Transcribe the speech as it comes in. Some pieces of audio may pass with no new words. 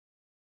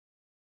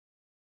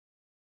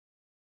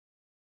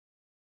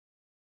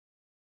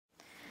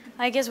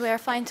I guess we are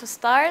fine to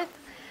start.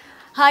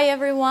 Hi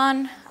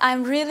everyone,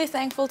 I'm really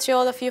thankful to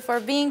all of you for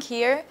being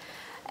here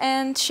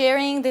and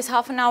sharing this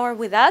half an hour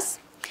with us.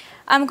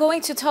 I'm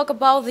going to talk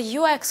about the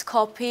UX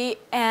copy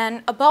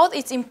and about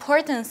its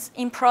importance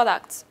in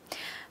products.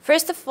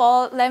 First of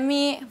all, let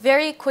me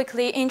very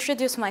quickly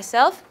introduce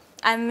myself.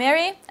 I'm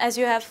Mary, as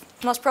you have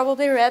most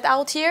probably read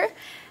out here,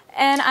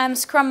 and I'm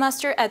Scrum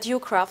Master at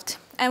Ucraft.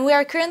 And we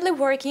are currently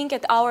working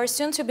at our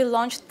soon-to-be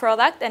launched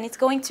product, and it's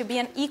going to be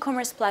an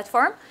e-commerce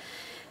platform,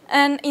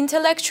 an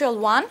intellectual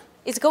one.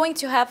 It's going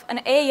to have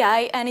an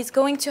AI, and it's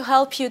going to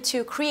help you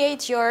to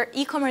create your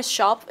e-commerce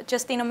shop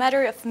just in a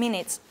matter of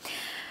minutes.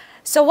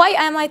 So why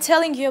am I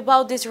telling you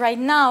about this right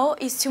now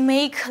is to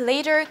make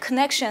later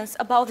connections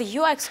about the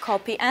UX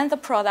copy and the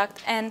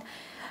product and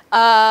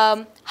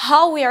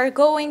how we are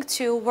going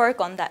to work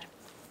on that.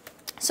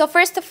 So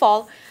first of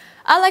all,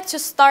 I'd like to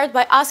start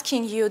by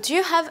asking you, do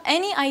you have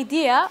any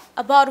idea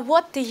about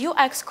what the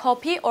UX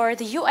copy or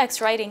the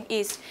UX writing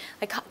is?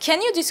 Like,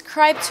 can you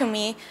describe to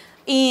me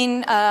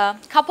in a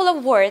couple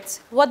of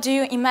words, what do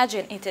you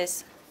imagine it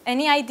is?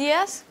 Any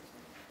ideas?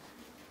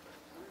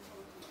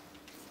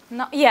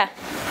 No? Yeah.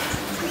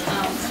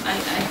 I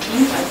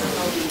think I don't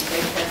know the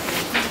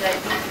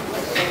exact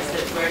definition,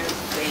 that we're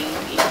displaying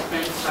in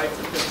different parts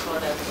of the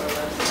product or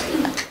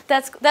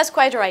website. That's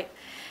quite right.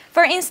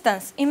 For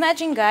instance,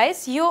 imagine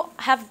guys, you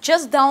have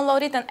just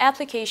downloaded an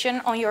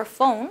application on your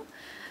phone.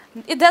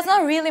 It does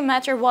not really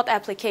matter what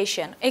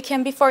application. It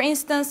can be, for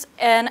instance,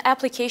 an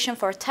application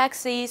for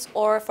taxis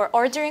or for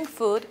ordering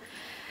food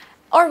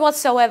or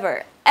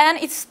whatsoever. And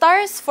it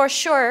starts for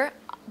sure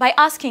by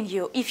asking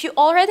you if you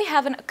already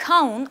have an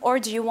account or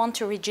do you want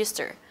to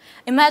register.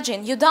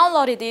 Imagine you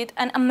downloaded it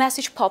and a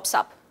message pops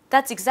up.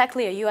 That's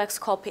exactly a UX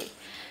copy.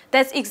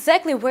 That's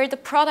exactly where the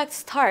product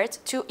starts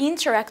to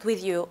interact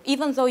with you,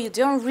 even though you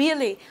don't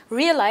really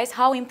realize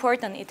how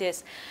important it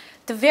is.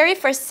 The very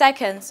first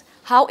seconds,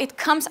 how it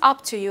comes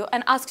up to you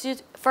and asks you,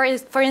 for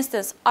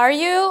instance, are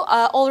you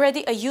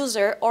already a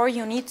user or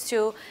you need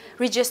to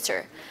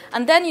register?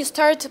 And then you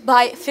start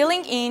by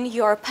filling in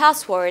your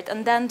password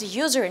and then the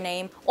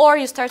username, or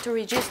you start to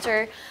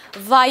register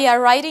via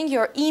writing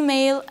your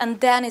email, and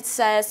then it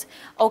says,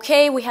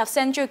 okay, we have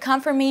sent you a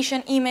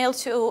confirmation email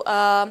to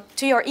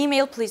your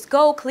email, please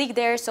go, click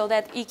there so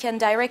that it can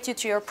direct you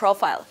to your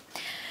profile.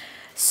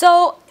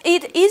 So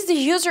it is the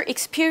user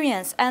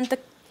experience and the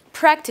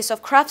practice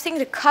of crafting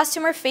the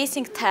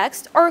customer-facing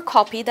text or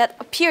copy that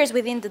appears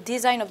within the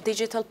design of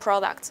digital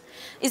products.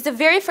 It's the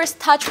very first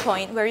touch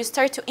point where you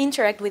start to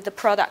interact with the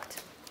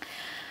product.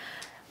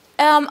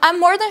 I'm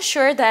more than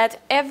sure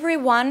that every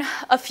one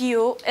of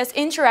you is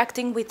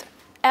interacting with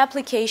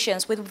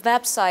applications, with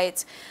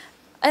websites,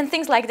 and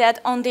things like that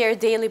on their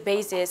daily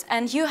basis.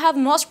 And you have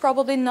most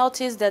probably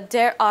noticed that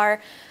there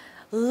are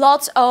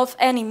lots of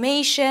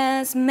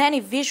animations, many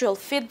visual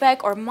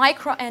feedback or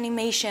micro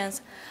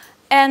animations.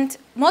 And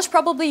most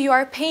probably you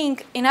are paying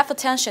enough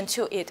attention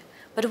to it.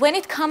 But when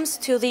it comes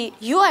to the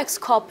UX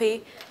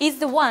copy, it's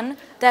the one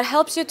that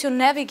helps you to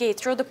navigate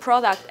through the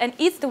product, and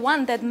it's the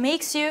one that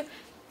makes you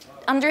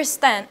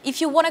understand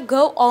if you want to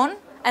go on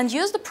and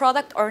use the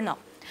product or not.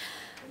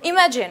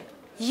 Imagine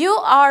you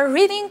are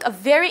reading a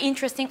very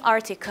interesting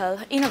article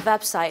in a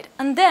website,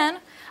 and then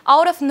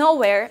out of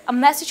nowhere a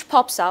message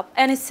pops up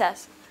and it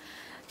says,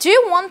 do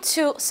you want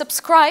to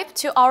subscribe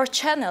to our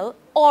channel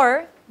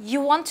or you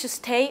want to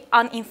stay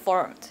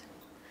uninformed?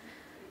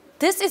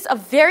 This is a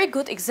very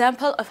good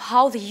example of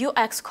how the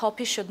UX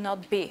copy should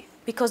not be,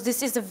 because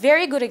this is a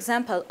very good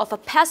example of a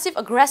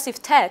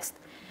passive-aggressive text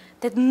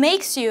that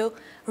makes you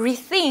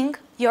rethink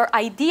your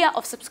idea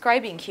of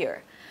subscribing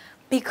here,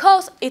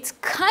 because it's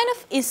kind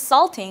of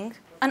insulting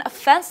and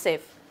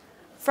offensive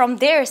from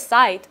their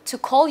side to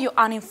call you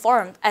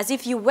uninformed, as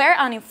if you were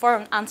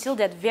uninformed until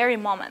that very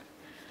moment.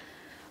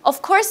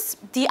 Of course,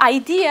 the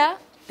idea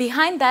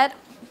behind that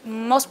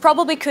most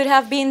probably could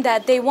have been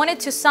that they wanted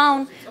to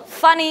sound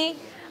funny,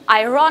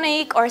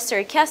 ironic, or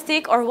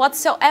sarcastic, or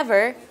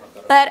whatsoever,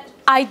 but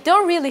I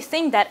don't really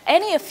think that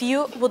any of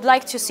you would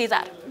like to see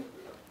that.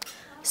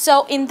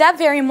 So in that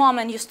very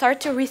moment, you start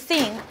to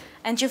rethink,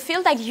 and you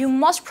feel like you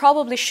most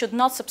probably should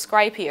not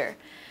subscribe here.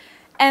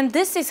 And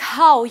this is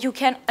how you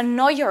can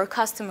annoy your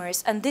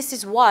customers, and this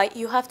is why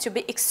you have to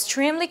be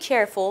extremely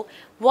careful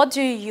what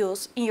do you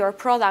use in your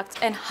product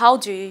and how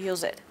do you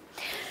use it.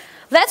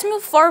 Let's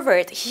move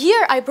forward.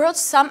 Here I brought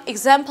some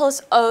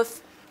examples of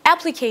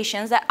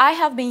applications that I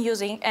have been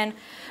using and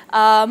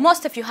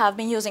most of you have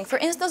been using. For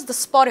instance, the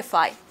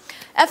Spotify.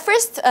 At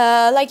first,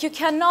 like you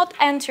cannot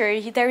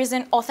enter, there is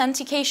an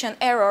authentication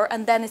error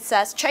and then it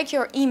says, check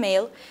your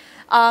email.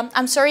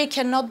 I'm sorry, it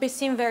cannot be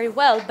seen very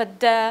well, but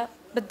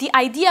the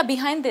idea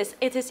behind this,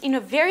 it is in a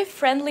very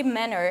friendly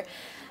manner,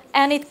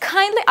 and it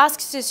kindly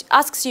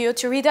asks you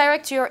to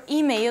redirect your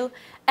email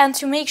and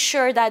to make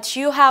sure that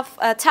you have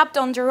tapped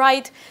on the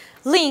right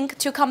link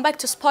to come back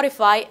to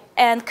Spotify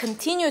and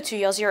continue to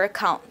use your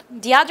account.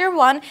 The other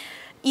one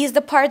is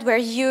the part where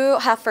you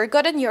have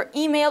forgotten your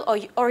email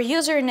or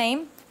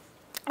username,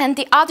 And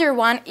the other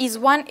one is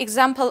one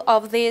example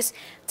of this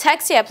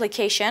taxi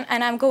application,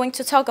 and I'm going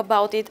to talk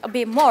about it a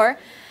bit more.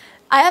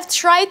 I have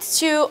tried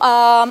to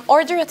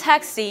order a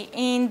taxi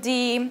in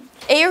the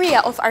area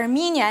of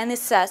Armenia, and it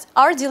says,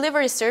 our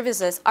delivery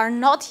services are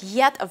not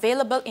yet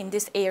available in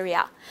this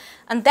area.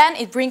 And then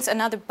it brings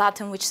another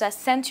button which says,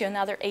 send to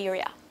another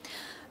area.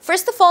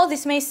 First of all,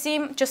 this may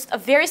seem just a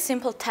very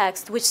simple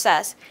text which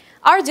says,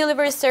 our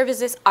delivery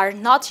services are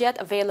not yet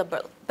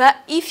available. But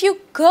if you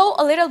go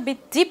a little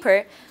bit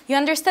deeper, you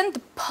understand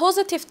the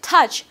positive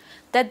touch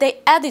that they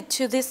added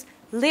to this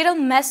little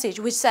message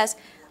which says,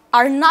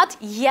 are not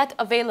yet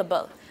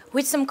available,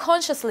 which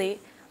subconsciously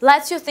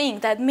lets you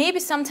think that maybe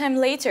sometime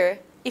later,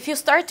 if you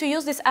start to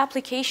use this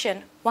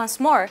application once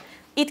more,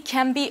 it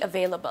can be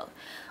available.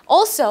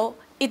 Also,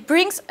 it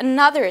brings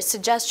another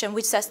suggestion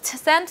which says to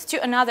send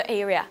to another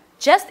area.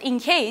 Just in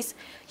case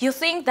you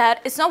think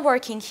that it's not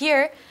working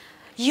here,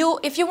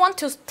 if you want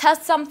to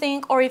test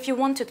something or if you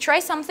want to try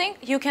something,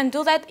 you can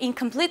do that in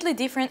completely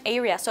different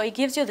area. So it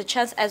gives you the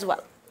chance as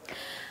well.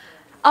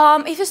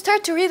 If you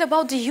start to read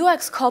about the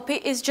UX copy,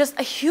 it's just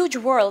a huge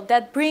world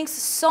that brings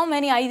so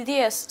many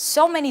ideas,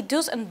 so many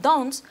do's and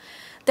don'ts,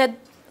 that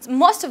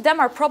most of them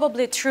are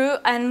probably true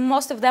and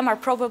most of them are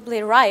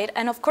probably right.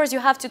 And of course, you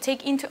have to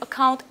take into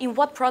account in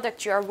what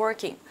product you are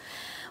working.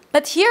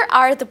 But here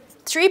are the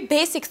 3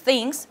 basic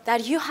things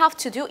that you have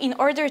to do in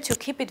order to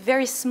keep it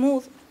very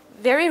smooth,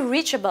 very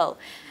reachable,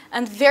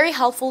 and very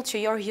helpful to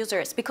your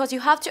users, because you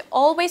have to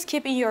always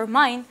keep in your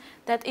mind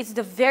that it's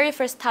the very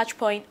first touch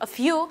point of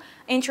you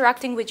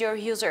interacting with your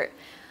user.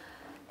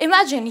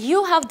 Imagine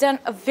you have done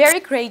a very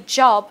great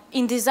job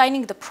in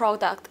designing the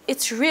product.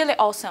 It's really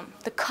awesome.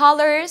 The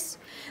colors,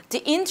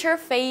 the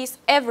interface,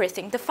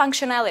 everything, the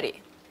functionality.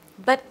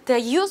 But the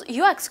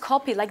UX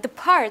copy, like the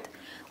part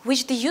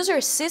which the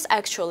user sees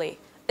actually,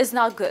 is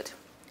not good.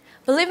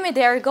 Believe me,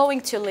 they are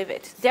going to leave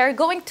it. They are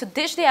going to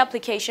ditch the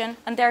application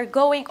and they are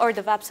going, or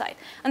the website,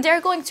 and they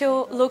are going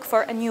to look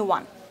for a new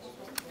one.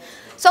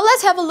 So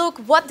let's have a look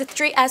what the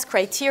 3S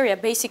criteria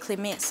basically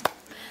means.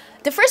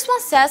 The first one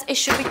says it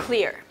should be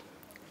clear.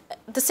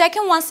 The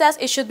second one says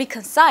it should be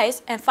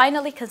concise, and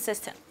finally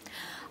consistent.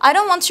 I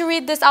don't want to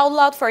read this out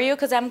loud for you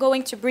because I'm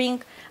going to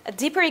bring a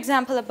deeper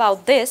example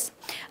about this,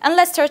 and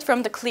let's start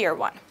from the clear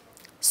one.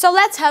 So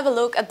let's have a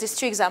look at these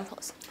 3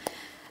 examples.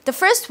 The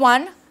first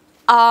one,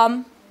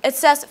 it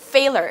says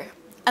failure,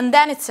 and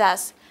then it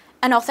says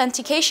an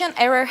authentication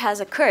error has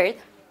occurred,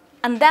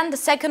 and then the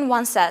second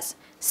one says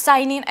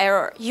sign-in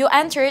error. You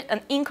entered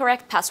an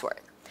incorrect password.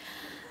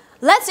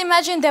 Let's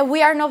imagine that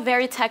we are not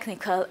very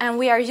technical and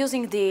we are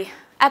using the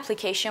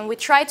application. We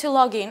try to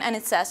log in and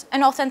it says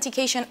an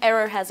authentication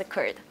error has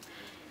occurred.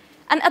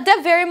 And at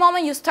that very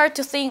moment you start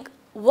to think,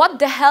 what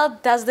the hell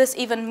does this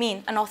even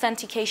mean, an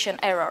authentication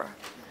error?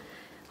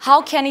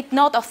 How can it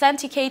not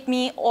authenticate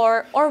me,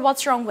 or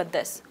what's wrong with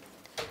this?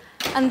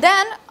 And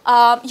then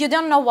you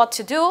don't know what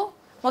to do.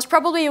 Most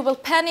probably you will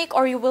panic,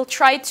 or you will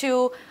try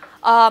to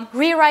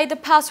rewrite the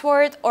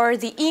password or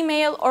the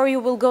email, or you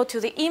will go to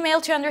the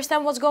email to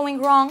understand what's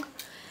going wrong.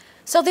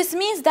 So this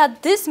means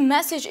that this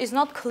message is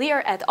not clear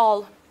at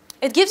all.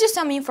 It gives you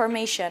some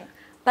information,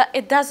 but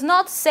it does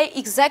not say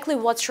exactly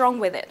what's wrong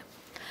with it.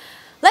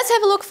 Let's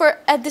have a look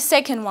at the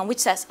second one, which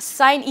says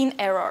sign-in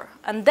error.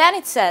 And then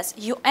it says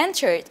you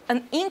entered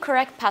an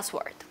incorrect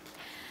password.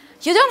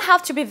 You don't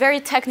have to be very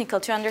technical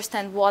to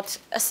understand what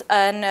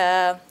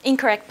an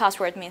incorrect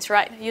password means,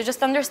 right? You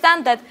just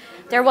understand that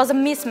there was a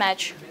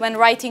mismatch when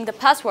writing the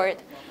password,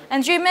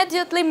 and you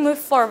immediately move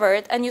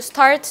forward and you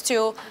start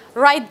to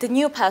write the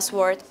new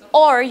password,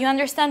 or you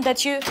understand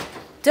that you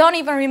don't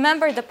even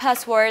remember the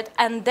password,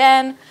 and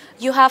then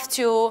you have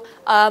to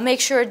make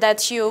sure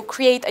that you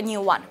create a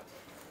new one.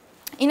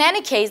 In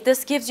any case,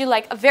 this gives you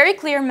like a very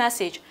clear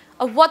message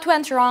of what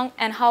went wrong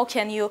and how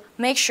can you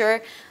make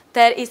sure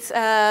that it's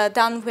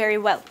done very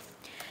well.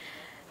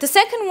 The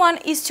second one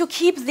is to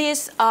keep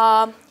these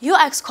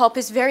UX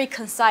copies very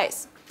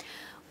concise.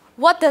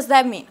 What does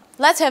that mean?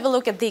 Let's have a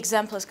look at the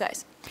examples,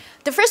 guys.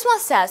 The first one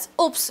says,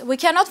 oops, we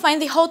cannot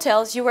find the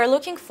hotels you were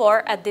looking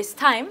for at this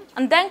time,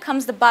 and then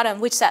comes the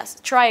button which says,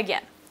 try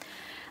again.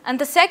 And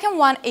the second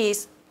one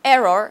is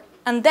error,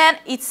 and then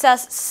it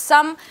says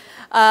some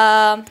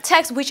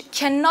text which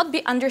cannot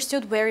be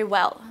understood very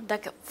well,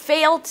 like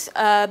failed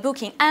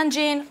booking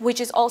engine,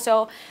 which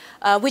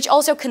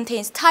also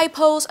contains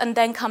typos, and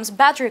then comes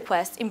bad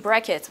request in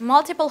brackets,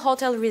 multiple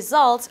hotel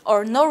results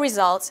or no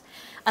results,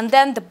 and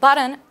then the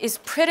button is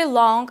pretty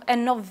long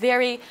and not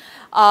very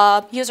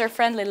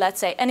user-friendly, let's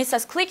say, and it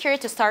says click here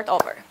to start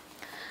over.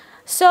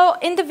 So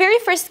in the very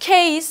first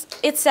case,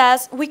 it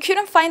says we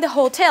couldn't find the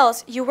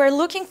hotels you were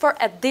looking for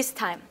at this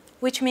time,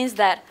 which means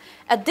that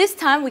at this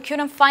time we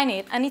couldn't find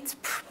it, and it's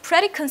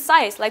pretty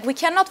concise, like we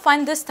cannot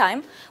find this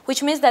time,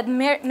 which means that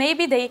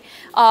maybe they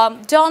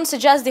don't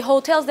suggest the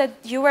hotels that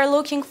you were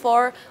looking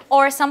for,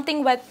 or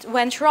something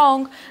went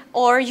wrong,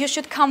 or you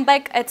should come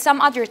back at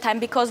some other time,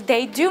 because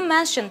they do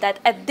mention that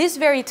at this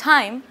very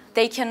time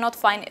they cannot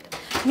find it.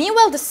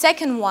 Meanwhile, the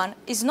second one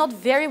is not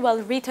very well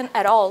written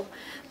at all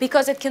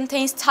because it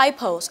contains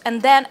typos,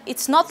 and then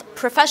it's not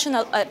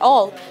professional at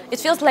all. It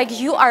feels like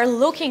you are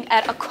looking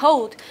at a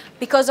code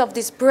because of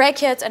these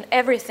brackets and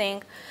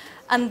everything.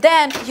 And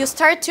then you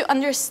start to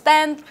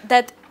understand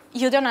that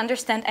you don't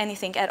understand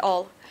anything at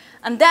all.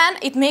 And then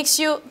it makes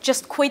you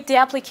just quit the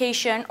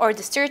application or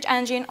the search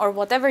engine or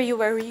whatever you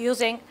were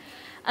using.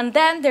 And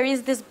then there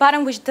is this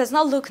button which does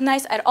not look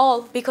nice at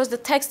all because the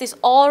text is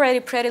already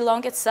pretty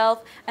long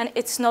itself and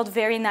it's not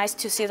very nice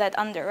to see that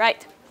under,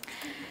 right?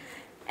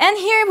 And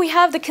here we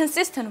have the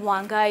consistent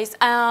one, guys.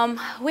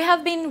 We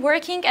have been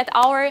working at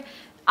our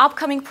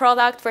upcoming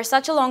product for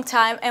such a long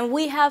time, and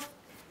we have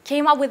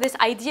came up with this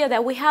idea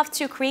that we have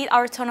to create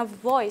our tone of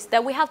voice,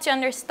 that we have to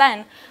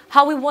understand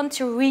how we want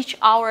to reach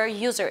our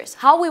users,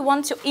 how we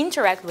want to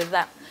interact with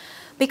them.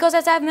 Because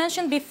as I've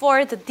mentioned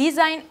before, the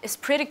design is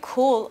pretty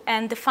cool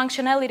and the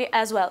functionality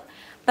as well.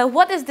 But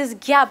what is this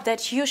gap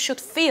that you should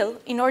fill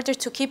in order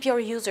to keep your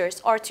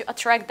users or to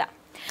attract them?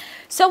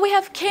 So we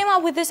have came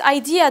up with this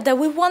idea that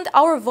we want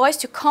our voice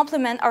to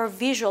complement our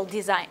visual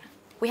design.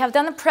 We have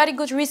done a pretty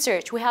good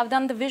research. We have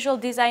done the visual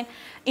design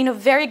in a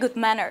very good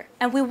manner,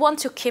 and we want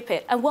to keep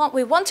it. And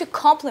we want to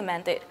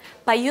complement it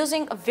by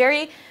using a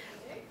very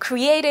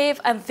creative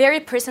and very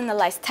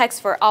personalized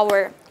text for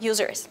our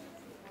users.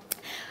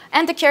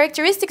 And the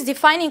characteristics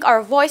defining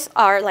our voice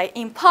are like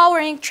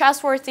empowering,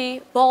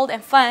 trustworthy, bold,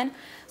 and fun.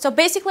 So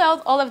basically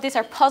all of these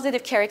are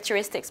positive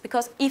characteristics,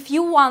 because if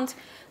you want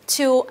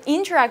to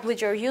interact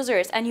with your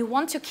users and you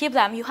want to keep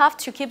them, you have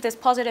to keep this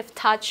positive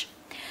touch.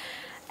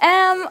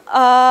 And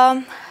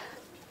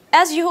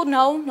as you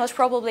know, most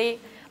probably,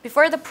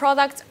 before the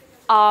products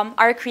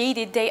are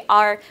created, they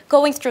are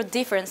going through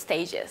different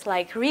stages,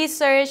 like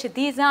research,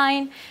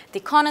 design, the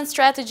content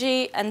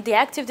strategy, and the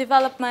active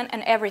development,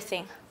 and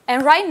everything.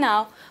 And right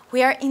now,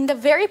 we are in the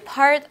very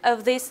part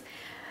of this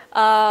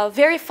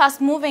very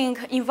fast-moving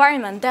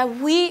environment that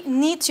we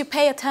need to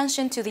pay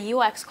attention to the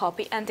UX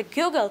copy. And the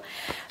Google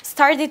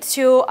started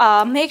to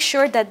make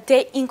sure that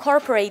they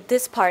incorporate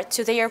this part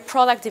to their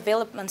product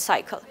development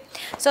cycle.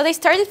 So they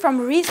started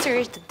from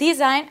research, the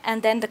design,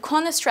 and then the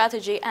content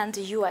strategy and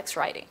the UX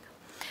writing.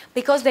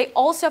 Because they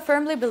also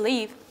firmly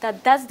believe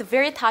that that's the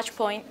very touch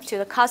point to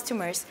the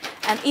customers,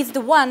 and it's the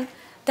one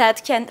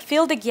that can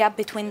fill the gap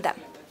between them.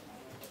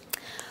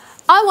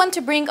 I want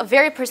to bring a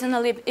very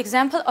personal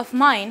example of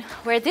mine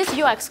where this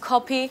UX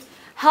copy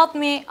helped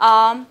me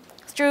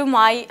through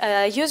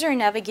my user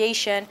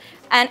navigation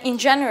and in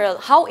general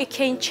how it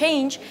can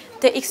change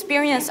the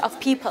experience of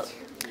people.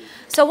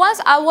 So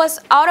once I was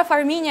out of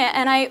Armenia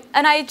and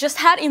I just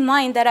had in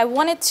mind that I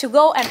wanted to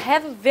go and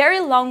have a very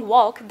long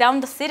walk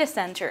down the city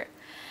center.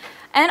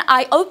 And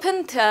I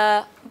opened,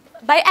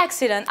 by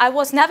accident, I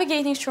was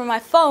navigating through my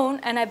phone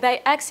and I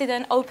by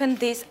accident opened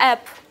this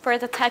app for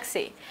the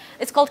taxi.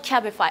 It's called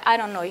Cabify. I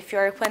don't know if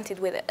you're acquainted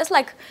with it. It's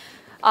like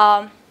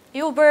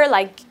Uber,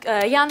 like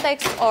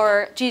Yandex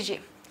or Gigi,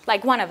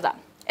 like one of them.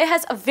 It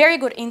has a very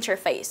good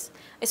interface.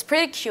 It's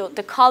pretty cute,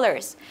 the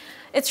colors.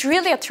 It's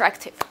really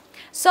attractive.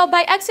 So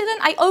by accident,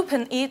 I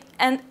opened it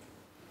and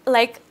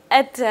like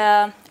at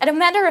a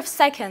matter of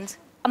seconds,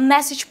 a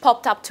message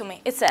popped up to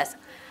me. It says,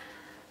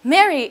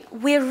 "Mary,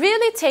 we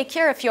really take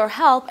care of your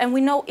health and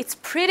we know it's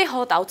pretty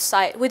hot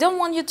outside. We don't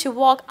want you to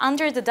walk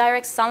under the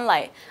direct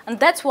sunlight, and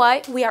that's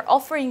why we are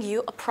offering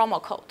you a promo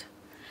code."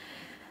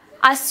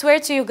 I swear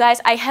to you guys,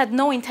 I had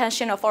no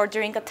intention of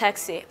ordering a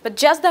taxi, but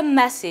just the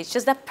message,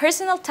 just that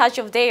personal touch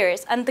of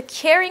theirs and the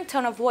caring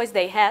tone of voice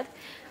they had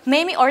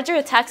made me order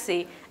a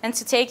taxi and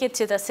to take it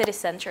to the city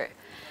center.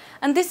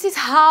 And this is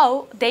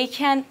how they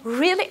can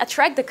really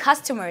attract the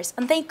customers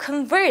and they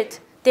convert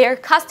their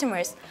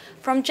customers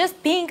from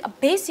just being a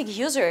basic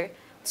user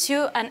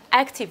to an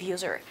active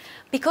user.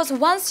 Because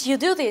once you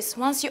do this,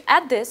 once you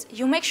add this,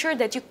 you make sure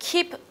that you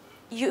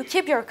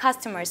keep your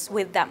customers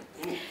with them.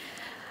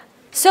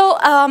 So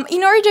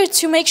in order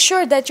to make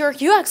sure that your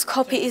UX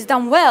copy is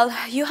done well,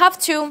 you have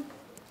to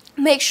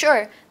make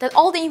sure that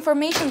all the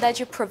information that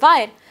you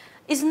provide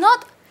is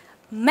not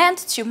meant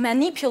to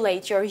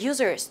manipulate your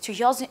users to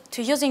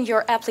using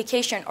your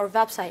application or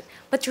website,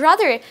 but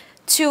rather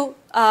to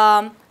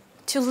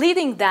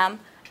leading them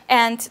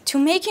and to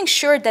making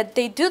sure that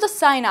they do the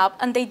sign up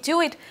and they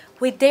do it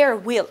with their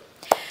will.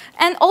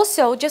 And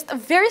also, just a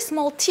very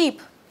small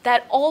tip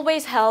that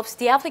always helps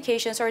the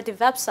applications or the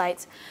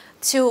websites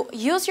to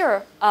use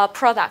your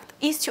product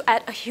is to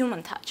add a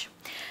human touch.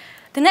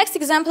 The next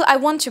example I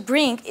want to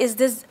bring is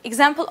this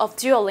example of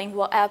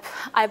Duolingo app.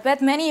 I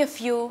bet many of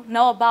you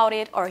know about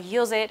it or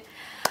use it.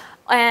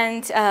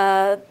 And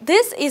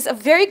this is a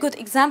very good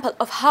example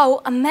of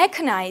how a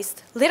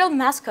mechanized little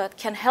mascot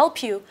can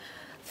help you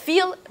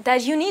feel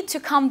that you need to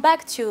come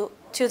back to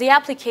the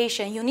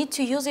application. You need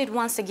to use it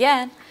once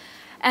again.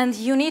 And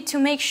you need to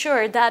make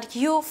sure that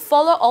you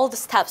follow all the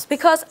steps,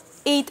 because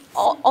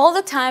all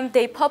the time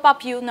they pop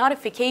up you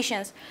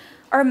notifications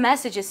or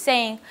messages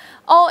saying,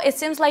 "Oh, it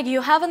seems like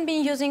you haven't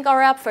been using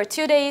our app for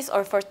 2 days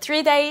or for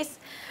 3 days.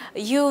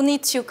 You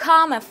need to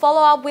come and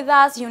follow up with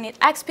us. You need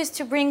XPs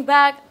to bring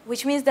back,"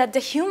 which means that the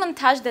human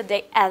touch that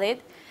they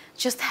added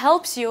just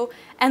helps you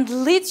and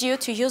leads you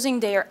to using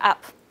their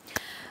app.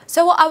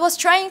 So what I was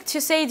trying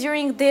to say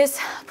during this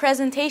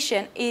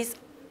presentation is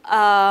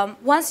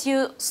once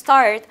you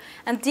start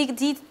and dig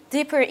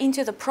deeper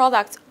into the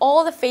product,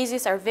 all the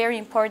phases are very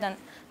important,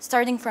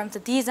 starting from the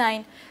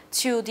design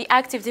to the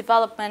active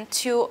development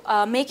to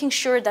making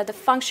sure that the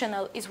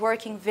functional is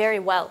working very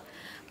well.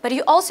 But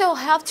you also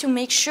have to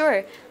make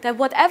sure that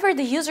whatever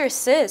the user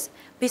sees,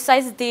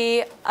 besides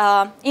the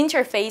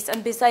interface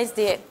and besides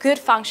the good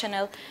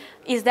functional,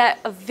 is that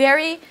a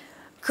very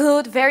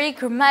good, very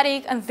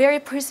grammatic, and very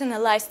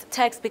personalized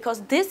text,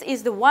 because this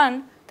is the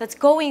one that's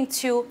going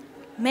to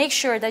make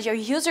sure that your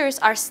users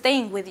are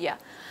staying with you.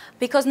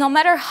 Because no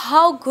matter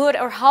how good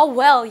or how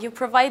well you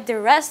provide the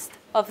rest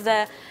of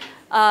the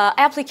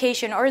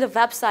application or the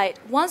website,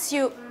 once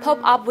you pop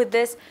up with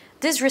this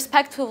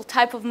disrespectful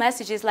type of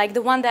messages, like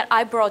the one that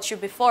I brought you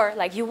before,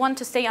 like you want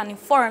to stay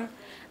uninformed,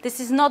 this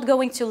is not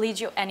going to lead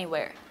you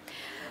anywhere.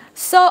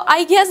 So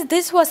I guess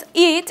this was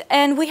it,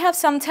 and we have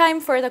some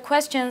time for the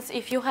questions.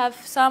 If you have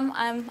some,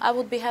 I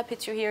would be happy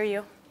to hear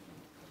you.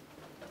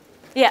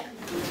 Yeah.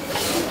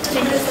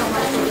 Thank you so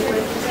much for the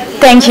great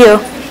presentation. Thank you.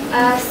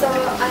 So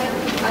I'm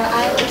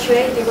a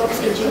QA DevOps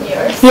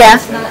engineer. So Yeah.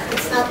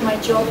 It's not my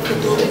job to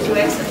do the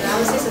UX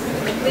analysis.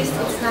 At least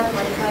it's not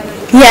my primary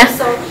job. Yeah.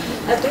 So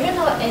do you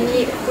know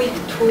any quick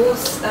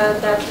tools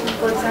that,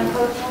 for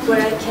example,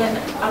 where I can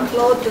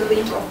upload the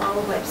link of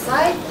our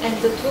website and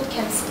the tool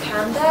can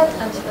scan that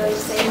and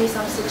say me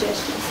some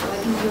suggestions,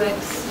 like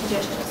UX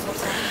suggestions or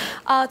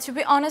something? To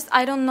be honest,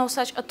 I don't know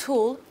such a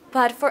tool.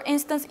 But for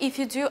instance, if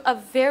you do a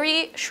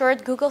very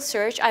short Google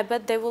search, I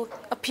bet they will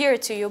appear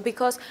to you,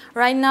 because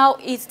right now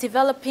it's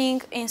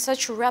developing in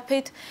such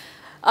rapid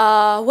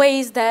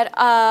ways that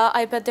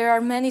I bet there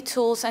are many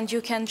tools, and you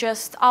can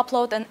just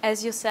upload, and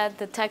as you said,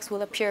 the text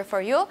will appear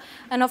for you.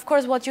 And of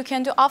course, what you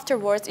can do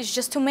afterwards is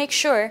just to make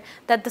sure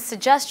that the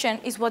suggestion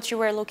is what you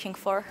were looking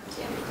for.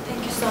 Yeah.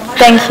 Thank you so much.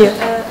 Thank you.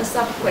 A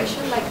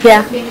sub-question, like,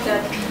 Yeah. do you think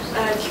that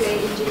QA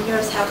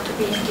engineers have to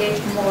be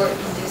engaged more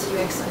in this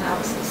UX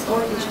analysis,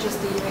 or it's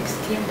just the UX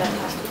team that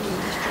has to do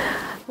this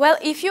job? Well,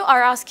 if you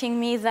are asking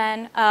me,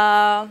 then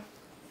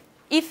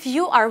if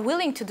you are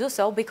willing to do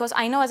so, because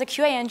I know as a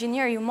QA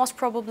engineer, you most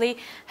probably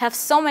have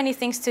so many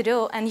things to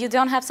do and you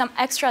don't have some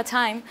extra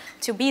time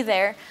to be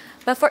there.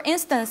 But for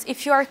instance,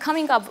 if you are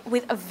coming up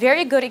with a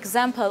very good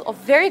example of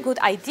very good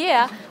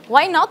idea,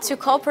 why not to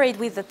cooperate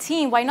with the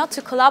team? Why not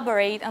to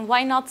collaborate? And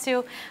why not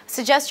to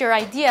suggest your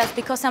ideas?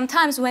 Because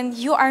sometimes when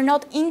you are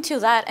not into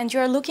that and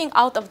you're looking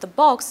out of the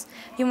box,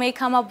 you may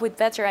come up with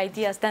better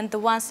ideas than the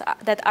ones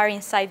that are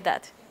inside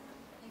that.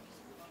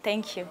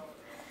 Thank you.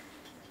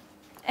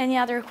 Any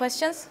other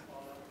questions?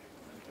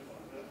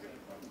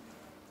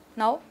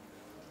 No?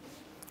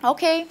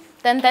 Okay,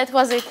 then that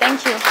was it.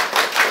 Thank you.